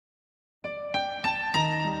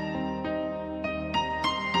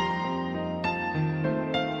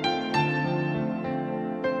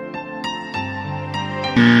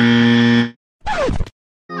We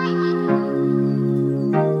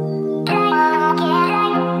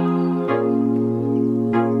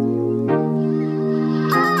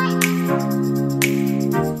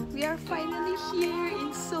are finally here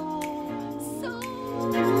in Seoul.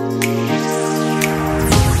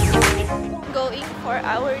 Going for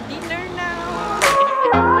our dinner now.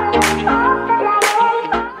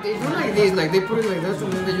 They do like this, like they put it like that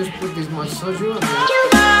and then they just put this much soju and then...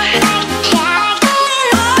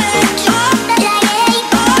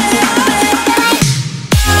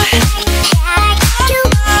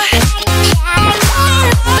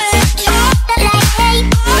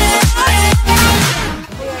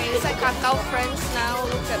 We are inside Kakao Friends now.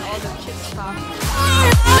 Look at all the cute stuff.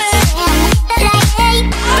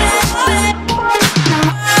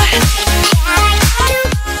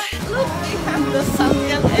 Look, we have the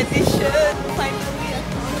Samyang edition. Finally,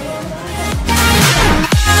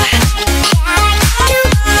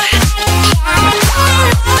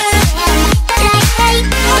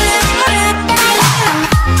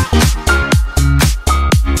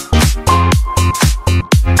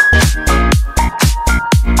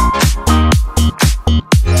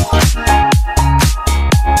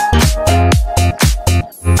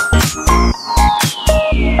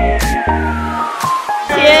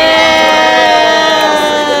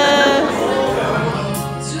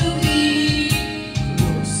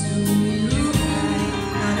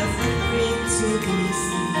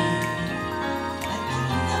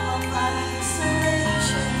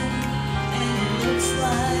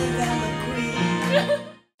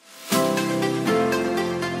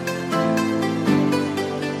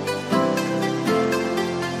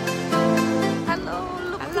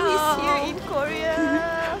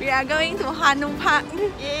 we are going to Hanung Park.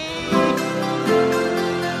 Yay!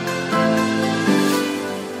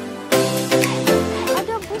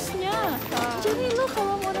 Ada busnya. Jadi lu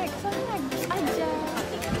kalau mau naik sana naik bus aja.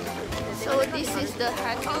 So this is the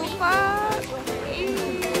Hanung Park.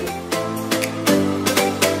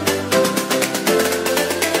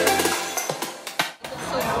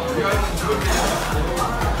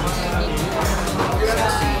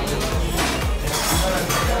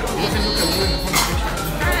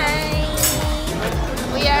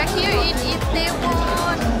 We are here in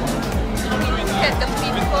Itaewon. Look at the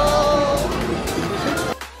people.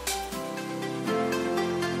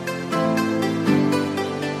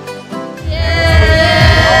 Yes!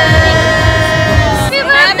 Happy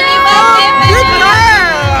birthday! Good girl!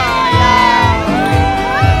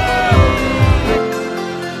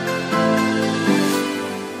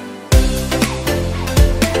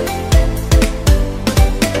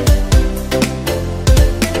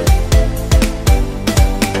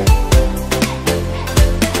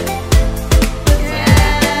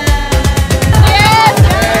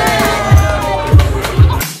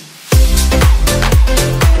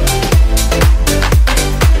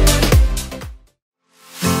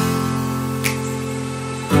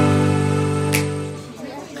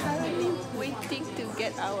 To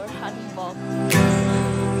get our hanbok.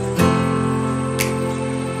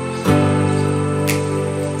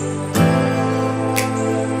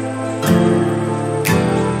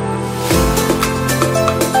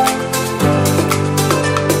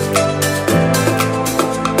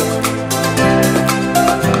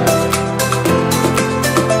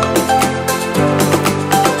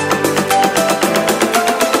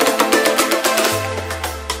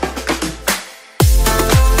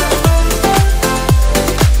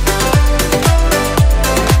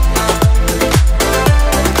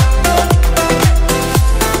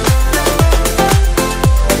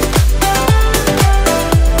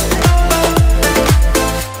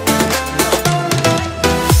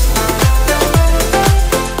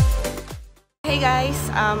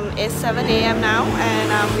 It's 7 AM now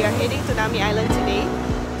and we are heading to Nami Island today.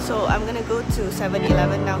 So I'm gonna go to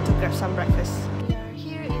 7-Eleven now to grab some breakfast. We are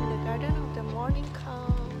here in the garden of the morning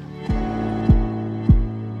calm.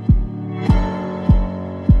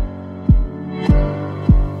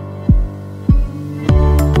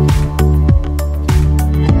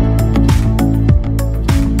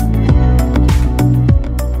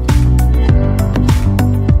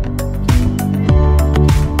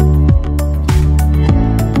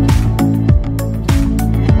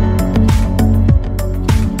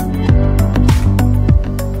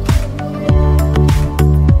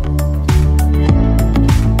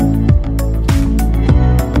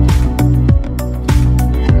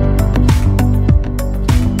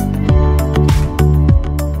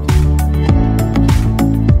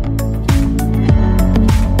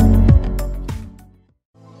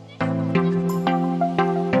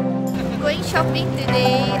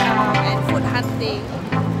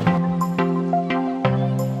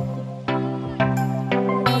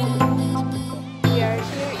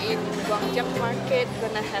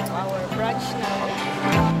 gonna have our brunch now.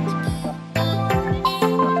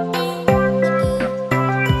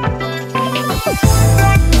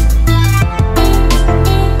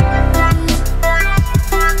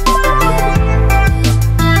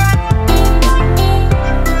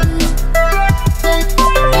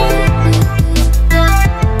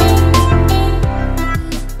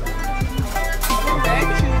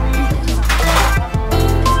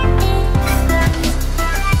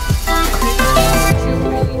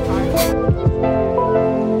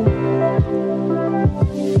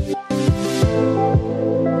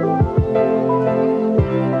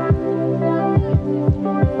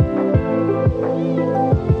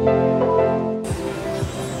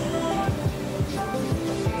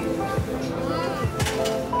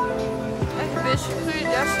 Basically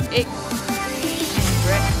just egg and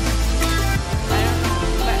bread. I don't know,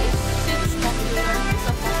 but it's popular. It's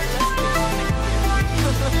a popular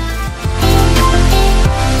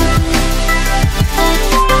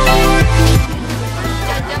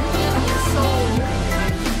Ganjang Gejang is SEOUL.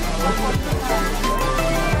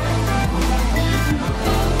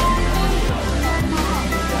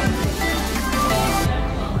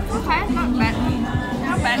 Okay, not bad.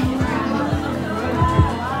 Not bad.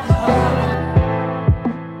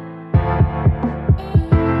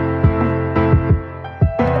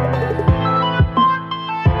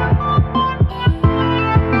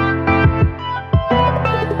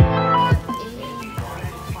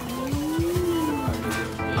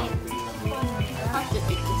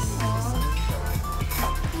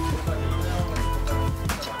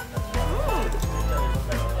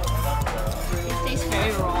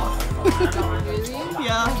 Really?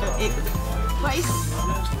 Yeah, the egg. But it's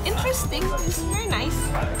interesting. It's very nice.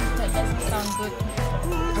 That doesn't sound good.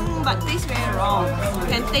 But tastes very raw. You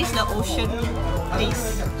can taste the ocean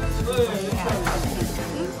taste.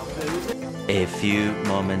 A few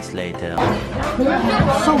moments later.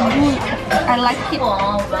 So good. I like it.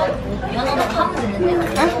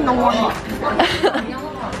 No more.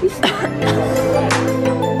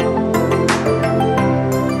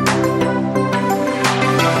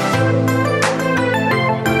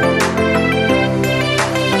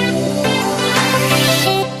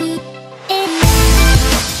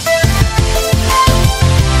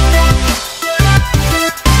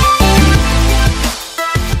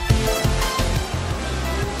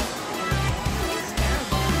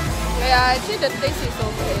 Yeah, actually the taste is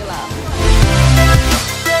okay lah.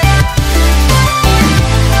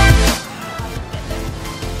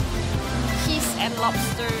 Cheese and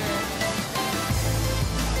lobster.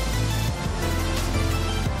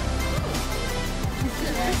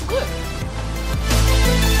 It's good.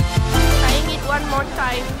 Trying it one more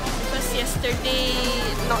time because yesterday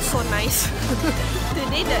not so nice.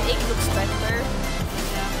 Today the egg looks better.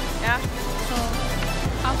 Yeah. So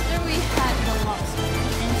after we had the lobster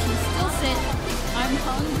and she still said, I'm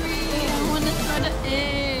hungry, I want to try the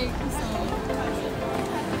egg. So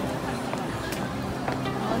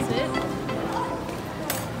how was it?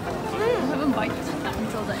 I haven't bited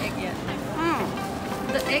until the egg yet.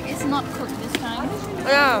 The egg is not cooked this time.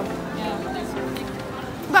 Yeah. Yeah, that's okay.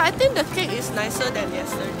 But I think the cake is nicer than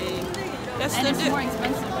yesterday. And it's more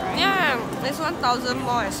expensive, right? Yeah, it's 1,000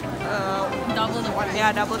 more. Double the price.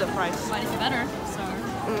 Yeah, double the price. But it's better, so.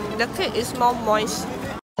 The cake is more moist.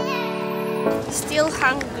 Still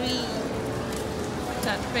hungry.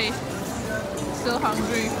 That face. Still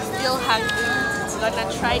hungry. Still hungry. Gonna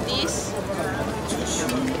try this.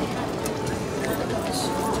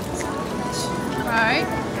 Right?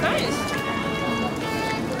 Nice.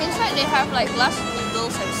 Inside they have like glass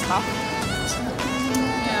noodles and stuff.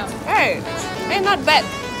 Yeah. Hey, not bad.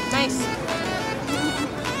 Nice.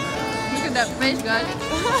 Look at that face, guys.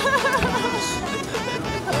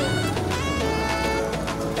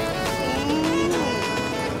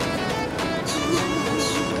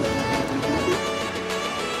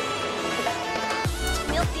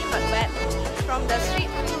 Milky but bad. From the street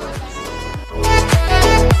food.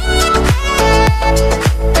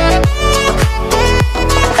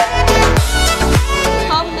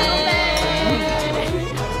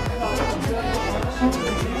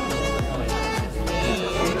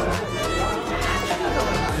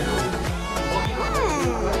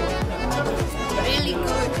 Really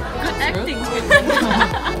good. Good acting.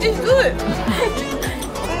 It's good.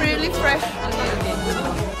 Really fresh.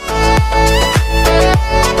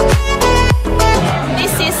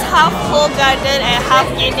 This is half full garden and half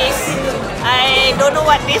Guinness. I don't know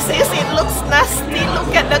what this is. It looks nasty.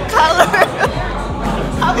 Look at the color.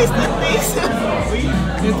 How is the taste?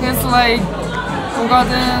 It tastes like Full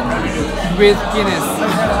Garden with Guinness.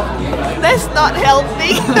 That's not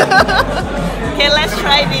healthy. Okay, let's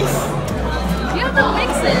try this. You have to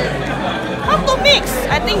mix it. How to mix?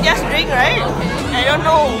 I think just drink, right? I don't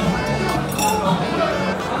know.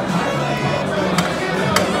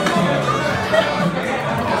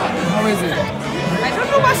 How is it? I don't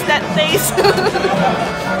know what's that taste.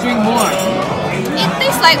 Drink more. It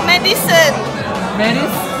tastes like medicine.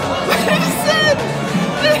 Menace? Medicine.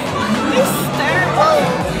 It's terrible.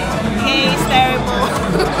 Okay, it's terrible.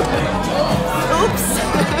 Oops.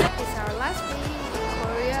 It's our last day in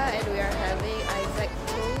Korea and we are having Isaac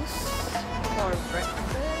toast for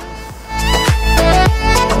breakfast.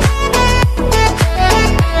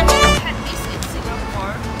 I had this in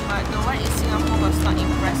Singapore, but the one in Singapore was not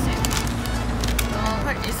impressive. I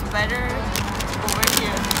heard it's better over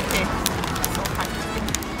here. Okay, so hard.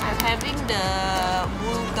 I'm having the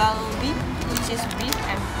bulgogi, which is beef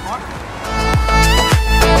and pork.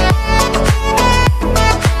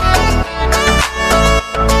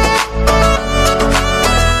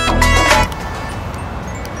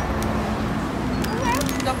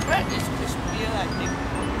 The bread is crispier, I think.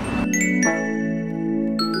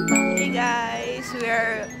 Hey guys, we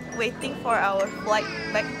are waiting for our flight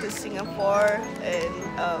back to Singapore and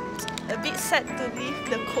a bit sad to leave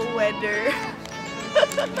the cold weather.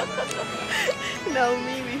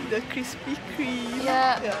 Naomi with the Krispy Kreme.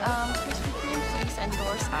 Yeah, Krispy Kreme, please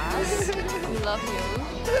endorse us. We love you.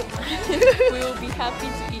 We will be happy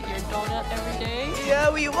to eat your donut every day.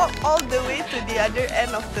 Yeah, we walked all the way to the other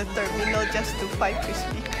end of the terminal just to find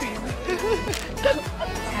Krispy Kreme.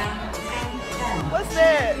 What's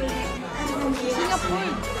that? Singapore.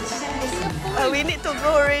 We need to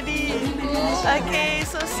go already. Okay,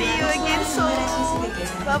 so see you again soon.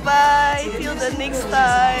 Bye bye. Till the next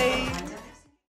time.